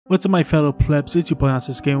What's up my fellow plebs, it's your boy on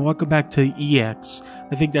this game. Welcome back to EX.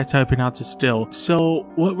 I think that's how I pronounce it still.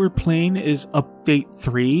 So what we're playing is update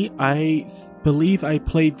 3. I believe I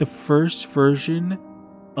played the first version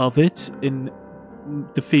of it in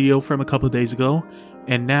the video from a couple of days ago.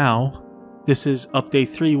 And now this is update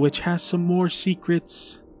 3, which has some more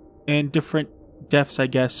secrets and different deaths, I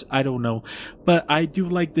guess. I don't know. But I do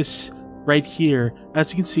like this right here.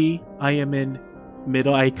 As you can see, I am in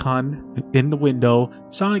middle icon in the window.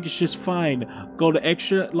 Sonic is just fine. Go to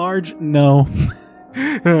extra large? No.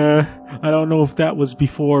 I don't know if that was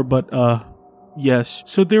before, but yes.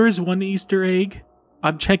 So there is one Easter egg.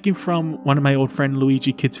 I'm checking from one of my old friend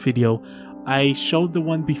Luigi Kid's video. I showed the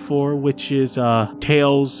one before, which is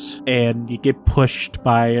tails and you get pushed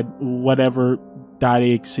by whatever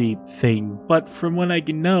 .exe thing. But from what I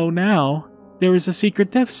can know now, there is a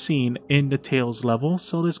secret death scene in the Tails level,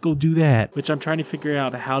 so let's go do that. Which I'm trying to figure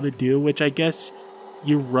out how to do, which I guess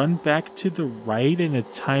you run back to the right and a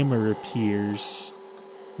timer appears.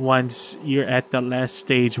 Once you're at the last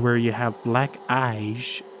stage where you have black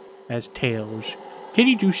eyes as Tails. Can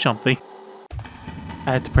you do something?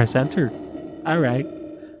 I had to press enter. Alright.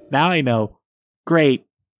 Now I know. Great.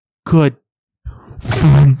 Good.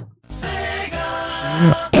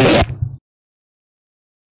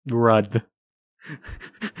 Run.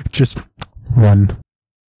 Just run.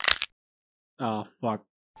 Oh, fuck.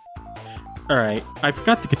 Alright, I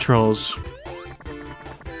forgot the controls.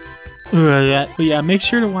 But yeah, make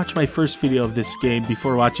sure to watch my first video of this game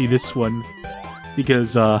before watching this one.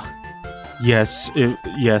 Because, yes.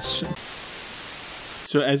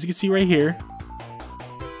 So, as you can see right here,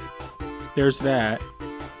 there's that.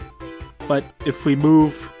 But if we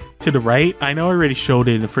move to the right, I know I already showed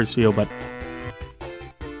it in the first video, but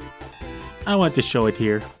I want to show it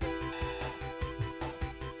here.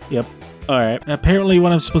 Yep. Alright. Apparently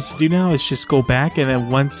what I'm supposed to do now is just go back, and then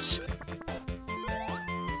once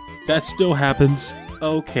that still happens,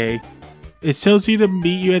 okay. It tells you to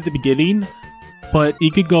meet you at the beginning, but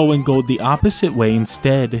you could go and go the opposite way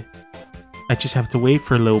instead. I just have to wait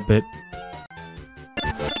for a little bit.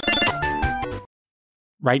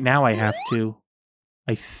 Right now I have to.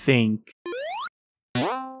 I think.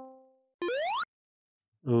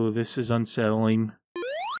 Oh, this is unsettling.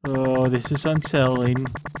 Oh, this is unsettling.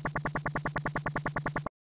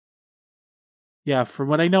 Yeah, from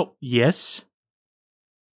what I know, yes.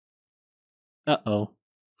 Uh-oh.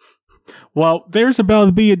 Well, there's about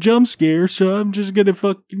to be a jump scare, so I'm just gonna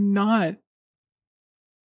fucking not.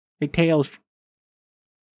 Hey, Tails.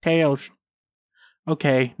 Tails.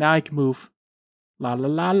 Okay, now I can move. La la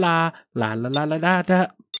la la, la la la la la da.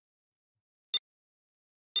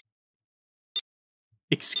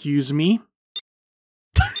 Excuse me?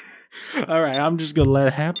 Alright, I'm just gonna let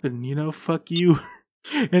it happen, you know, fuck you.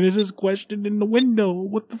 And this is question in the window.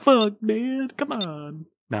 What the fuck, man? Come on.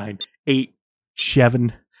 9, 8,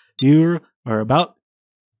 7. You are about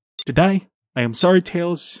to die. I am sorry,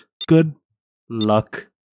 Tails. Good luck.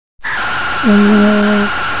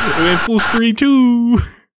 It went full screen too.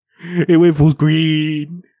 It went full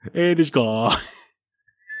screen. And it's gone.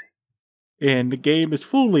 And the game is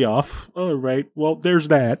fully off. Alright, well, there's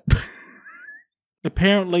that.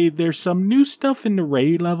 Apparently, there's some new stuff in the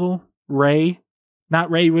Ray level. Ray. Not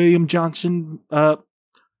Ray William Johnson.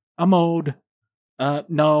 I'm old.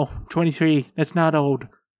 No. 23. That's not old.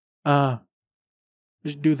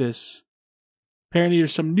 Let's do this. Apparently,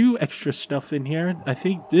 there's some new extra stuff in here. I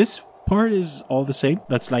think this part is all the same.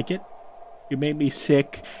 Looks like it. You made me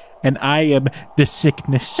sick. And I am the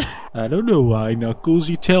sickness. I don't know why,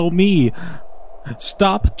 Knuckles. You tell me.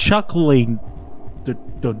 Stop chuckling.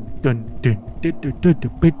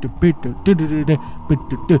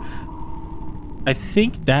 I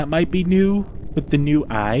think that might be new with the new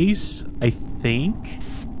eyes. I think.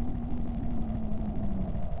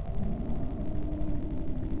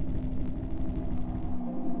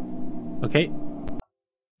 Okay.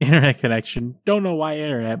 Internet connection. Don't know why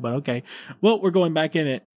internet, but okay. Well, we're going back in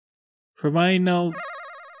it. For my know.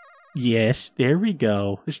 Yes, there we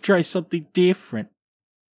go. Let's try something different.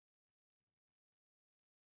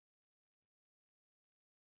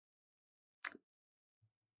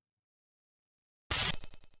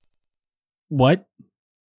 What?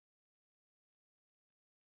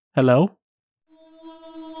 Hello?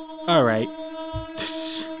 Alright.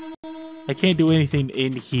 I can't do anything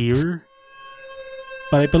in here.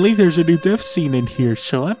 But I believe there's a new death scene in here,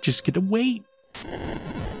 so I'm just gonna wait.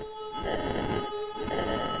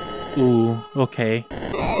 Ooh, okay.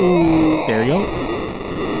 Ooh, there you go.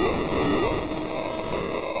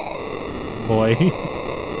 Boy.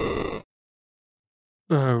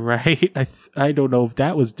 Alright, I don't know if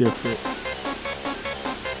that was different.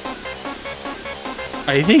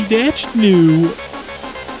 I think that's new.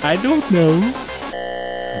 I don't know.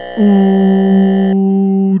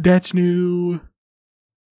 Ooh, that's new.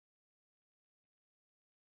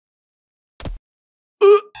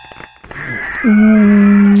 Ooh.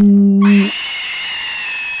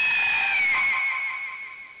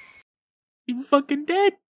 You're fucking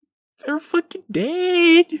dead. They're fucking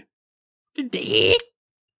dead. They're dead.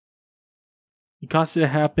 You caused it to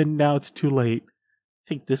happen, now it's too late. I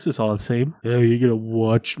think this is all the same. Oh, you're gonna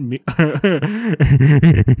watch me.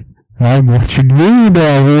 I'm watching you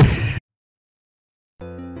now.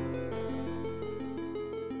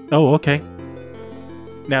 Oh, okay.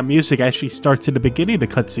 Now music actually starts in the beginning of the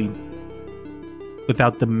cutscene.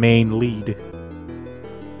 Without the main lead.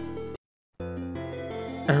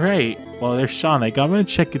 Alright, well there's Sonic. I'm gonna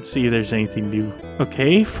check and see if there's anything new.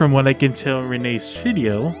 Okay, from what I can tell in Renee's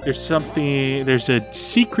video, there's a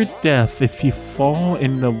secret death if you fall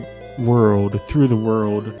in the world, through the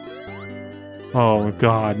world. Oh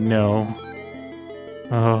god, no.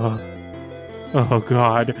 Oh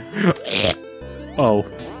god. Oh.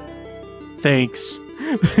 Thanks.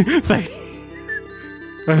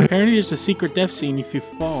 Apparently there's a secret death scene if you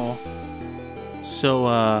fall. So,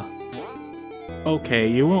 okay,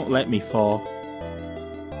 you won't let me fall.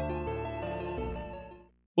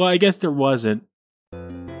 Well, I guess there wasn't.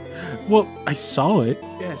 Well, I saw it.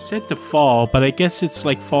 Yeah, it said to fall, but I guess it's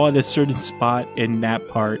like fall at a certain spot in that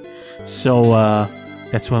part. So,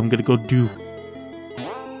 that's what I'm gonna go do.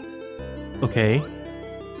 Okay.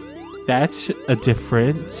 That's a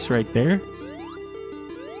difference right there.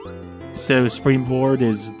 So springboard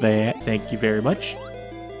is that. Thank you very much.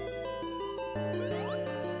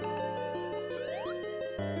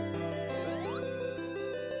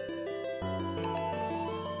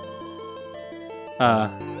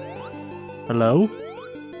 Hello?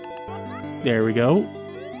 There we go.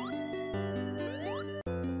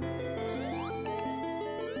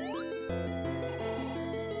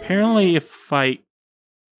 Apparently if I...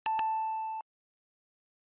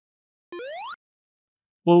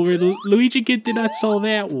 Well, Luigi Kid did not solve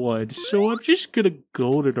that one, so I'm just gonna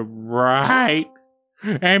go to the right.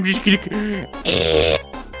 I'm just gonna...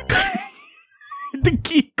 The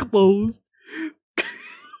key closed.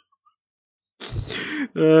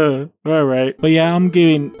 Alright. But yeah, I'm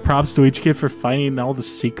giving props to each kid for finding all the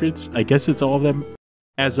secrets. I guess it's all of them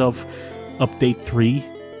as of update 3.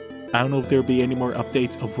 I don't know if there'll be any more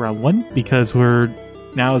updates of round 1 because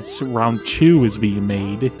now it's round 2 is being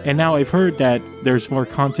made. And now I've heard that there's more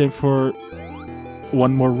content for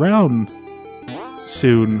one more round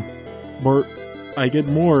soon. I get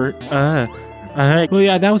more. Well,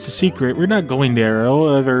 yeah, that was a secret. We're not going there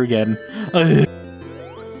ever again.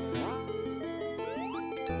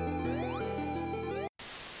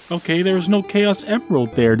 Okay, there was no Chaos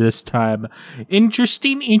Emerald there this time.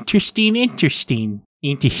 Interesting. Interesting, interesting,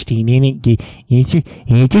 interesting.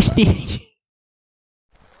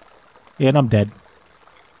 And I'm dead.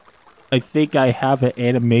 I think I have an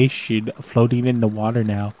animation floating in the water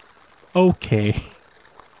now. Okay.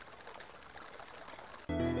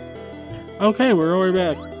 Okay, we're already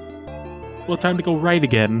back. Well, time to go right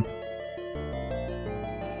again.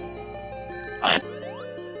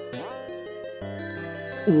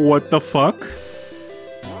 What the fuck?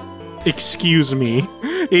 Excuse me.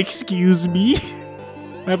 Excuse me?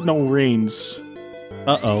 I have no reins.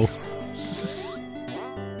 Uh-oh.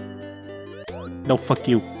 No, fuck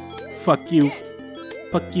you. Fuck you.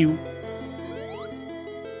 Fuck you.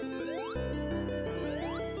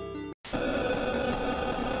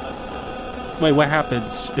 Wait, what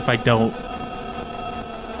happens if I don't?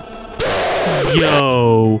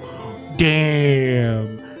 Yo.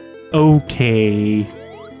 Damn. Okay.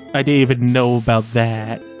 I didn't even know about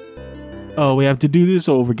that. Oh, we have to do this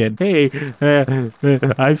over again. Hey,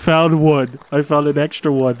 I found one. I found an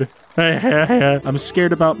extra one. I'm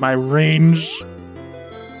scared about my range.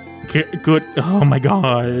 Good. Oh my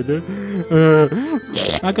god.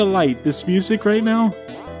 Not gonna lie, this music right now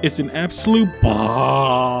is an absolute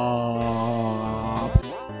bop.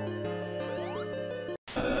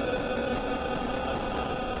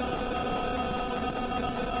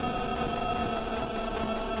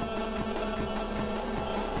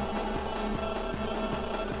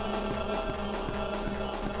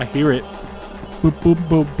 I hear it. Boop, boop,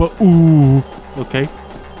 boop, boop. Ooh. Okay.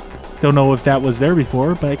 Don't know if that was there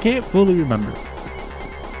before, but I can't fully remember.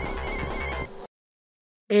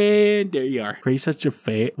 And there you are. Create such a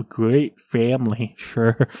great family.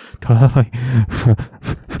 Sure. Totally.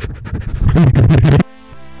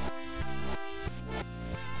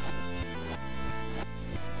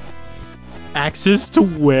 Access to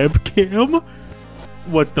webcam?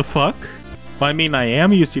 What the fuck? Well, I mean, I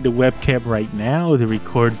am using the webcam right now to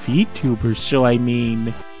record VTubers, so I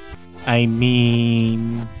mean...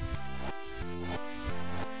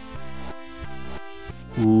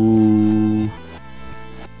 Ooh.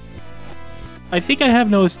 I think I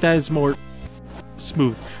have noticed that is more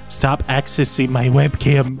smooth. Stop accessing my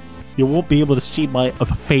webcam. You won't be able to see my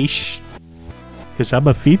face. Because I'm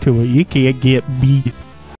a VTuber. You can't get me.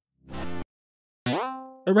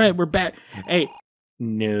 Alright, we're back. Hey.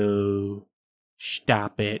 No.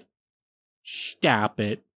 Stop it. Stop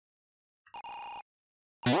it.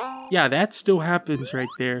 Yeah, that still happens right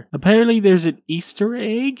there. Apparently there's an Easter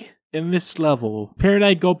egg in this level. Apparently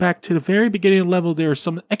I go back to the very beginning of the level. There are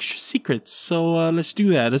some extra secrets. So let's do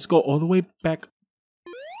that. Let's go all the way back.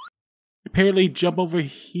 Apparently jump over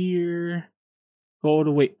here. Go all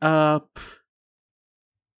the way up.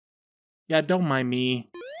 Yeah, don't mind me.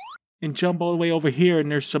 And jump all the way over here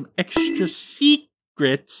and there's some extra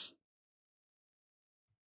secrets.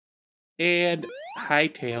 And hi,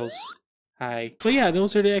 Tails. Hi. But yeah,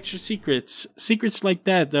 those are the extra secrets. Secrets like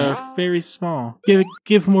that are very small.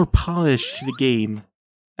 Give more polish to the game.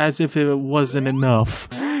 As if it wasn't enough.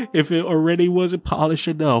 If it already wasn't polished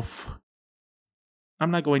enough.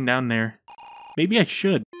 I'm not going down there. Maybe I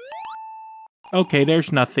should. Okay,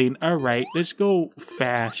 there's nothing. Alright, let's go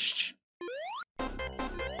fast.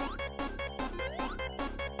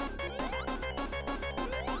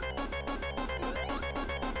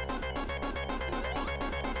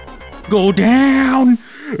 Go down!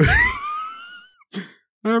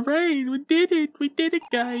 Alright, we did it. We did it,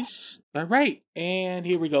 guys. Alright, and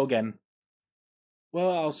here we go again.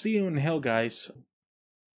 Well, I'll see you in hell, guys.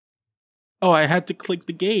 Oh, I had to click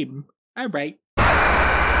the game. Alright.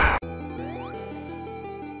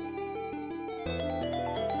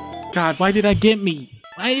 God, why did I get me?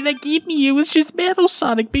 Why did I get me? It was just Metal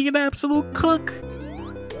Sonic being an absolute cook.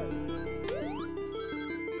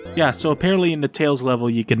 Yeah, so apparently in the Tails level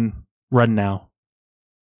you can run now.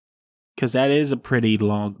 Because that is a pretty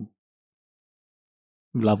long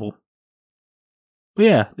level. But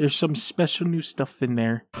yeah, there's some special new stuff in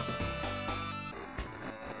there.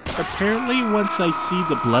 Apparently once I see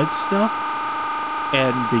the blood stuff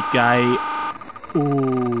and the guy...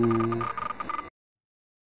 Ooh.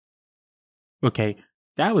 Okay,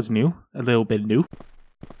 that was new. A little bit new.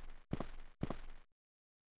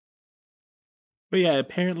 But yeah,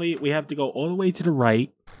 apparently we have to go all the way to the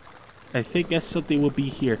right. I think that's something will be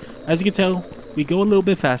here. As you can tell, we go a little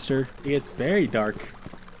bit faster. It gets very dark.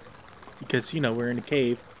 Because, you know, we're in a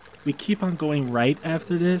cave. We keep on going right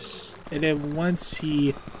after this. And then once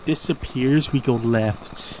he disappears, we go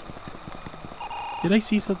left. Did I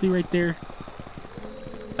see something right there?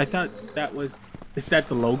 I thought that was... Is that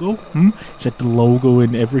the logo? Is that the logo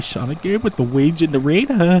in every Sonic game with the wage and the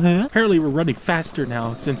rain? Apparently we're running faster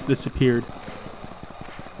now since this appeared.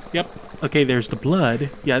 Yep. Okay, there's the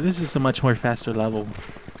blood. Yeah, this is a much more faster level.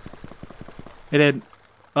 And then...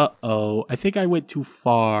 Uh-oh. I think I went too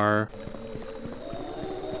far.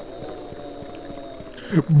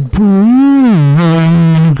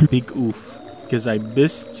 Big oof. Because I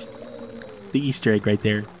missed the Easter egg right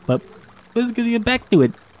there. But let's get back to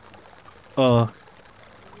it.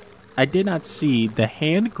 I did not see the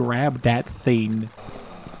hand grab that thing.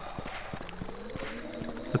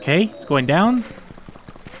 Okay, it's going down.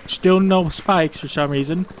 Still no spikes for some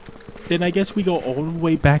reason. Then I guess we go all the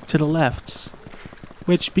way back to the left.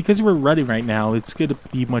 Which, because we're running right now, it's gonna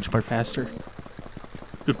be much more faster.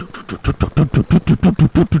 I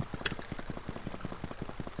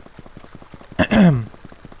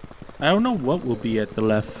don't know what will be at the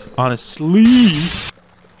left, honestly.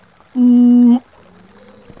 Ooh.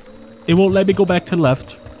 It won't let me go back to the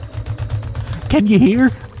left. Can you hear?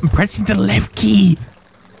 I'm pressing the left key.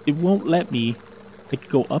 It won't let me. I could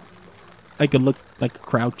go up. I could look like a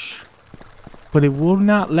crouch. But it will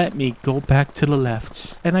not let me go back to the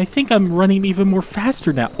left. And I think I'm running even more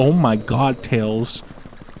faster now. Oh my god, Tails.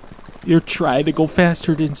 You're trying to go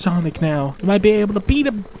faster than Sonic now. You might be able to beat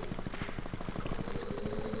him.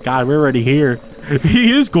 God, we're already here.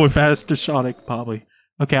 He is going faster, Sonic, probably.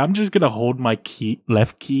 Okay, I'm just gonna hold my key,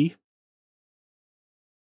 left key.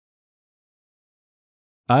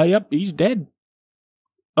 Yep, he's dead.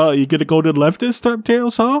 You gonna go to the left this time,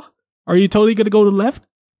 Tails, huh? Are you totally gonna go to the left?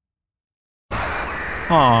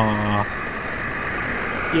 Aww.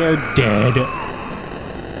 You're dead.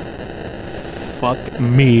 Fuck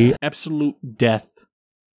me. Absolute death.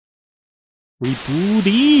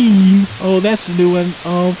 Rebooting. Oh, that's the new one.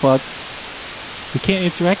 Oh, fuck. We can't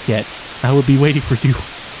interact yet. I will be waiting for you.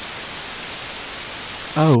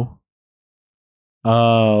 Oh.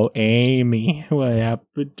 Oh, Amy. What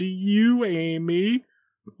happened to you, Amy?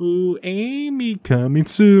 Ooh, Amy coming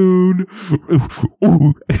soon.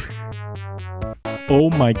 Ooh. Oh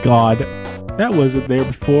my god. That wasn't there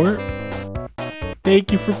before.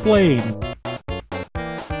 Thank you for playing.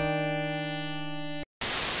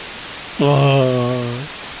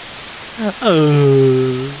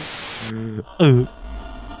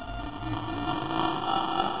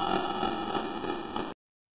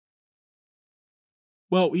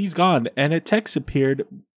 Well, he's gone, and a text appeared.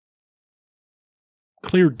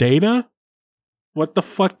 Clear data? What the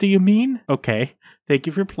fuck do you mean? Okay, thank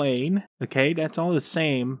you for playing. Okay, that's all the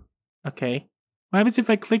same. Okay. What happens if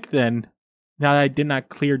I click then? Now that I did not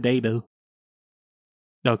clear data.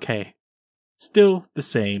 Okay. Still the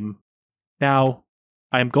same. Now,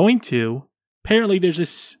 I'm going to. Apparently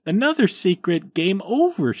there's another secret game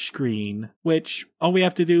over screen, which all we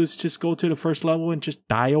have to do is just go to the first level and just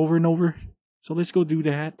die over and over. So let's go do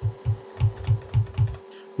that.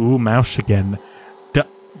 Ooh, mouse again.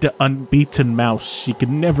 The unbeaten mouse. You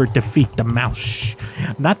can never defeat the mouse.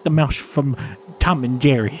 Not the mouse from Tom and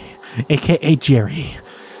Jerry, aka Jerry.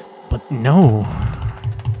 But no.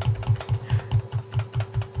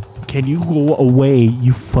 Can you go away,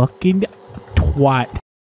 you fucking twat?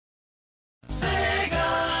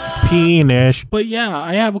 Penis. But yeah,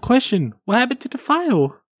 I have a question. What happened to the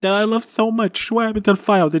file that I love so much? What happened to the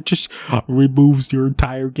file that just removes your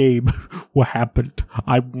entire game? What happened?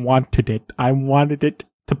 I wanted it. I wanted it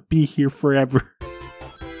to be here forever.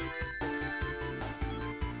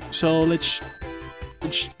 So let's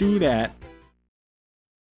do that.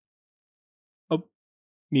 Oh,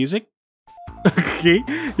 music? Okay,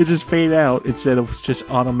 it just fade out instead of just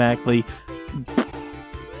automatically.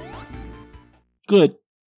 Good.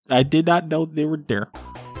 I did not know they were there.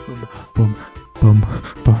 Boom, boom, boom,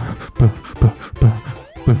 boom, boom, boom,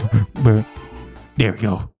 boom, boom. There we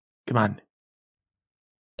go. Come on.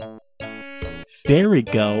 There we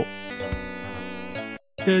go.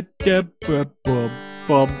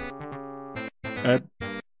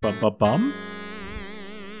 Bum.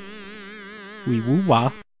 Wee woo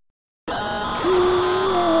wah.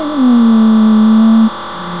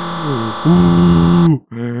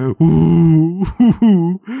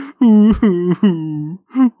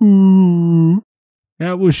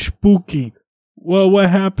 That was spooky. Well, what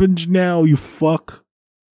happens now, you fuck?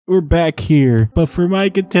 We're back here. But from what I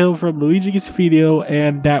could tell from Luigi's video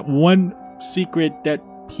and that one secret that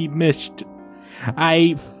he missed,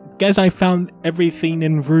 I guess I found everything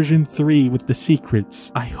in version 3 with the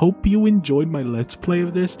secrets. I hope you enjoyed my let's play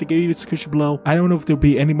of this. To give you a description below. I don't know if there'll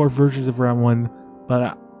be any more versions of round 1,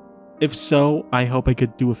 but if so, I hope I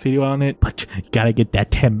could do a video on it. But gotta get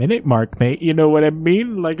that 10-minute mark, mate. You know what I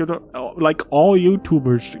mean? Like all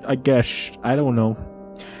YouTubers, I guess. I don't know.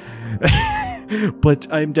 But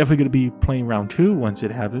I'm definitely going to be playing round 2 once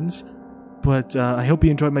it happens. But I hope you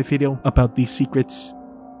enjoyed my video about these secrets.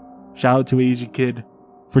 Shout out to Easy Kid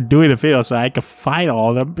for doing the video so I can find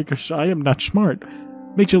all of them because I am not smart.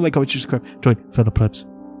 Make sure to like, comment, subscribe, join fellow plebs.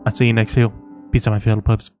 I'll see you next video. Peace out, my fellow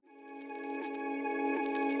plebs.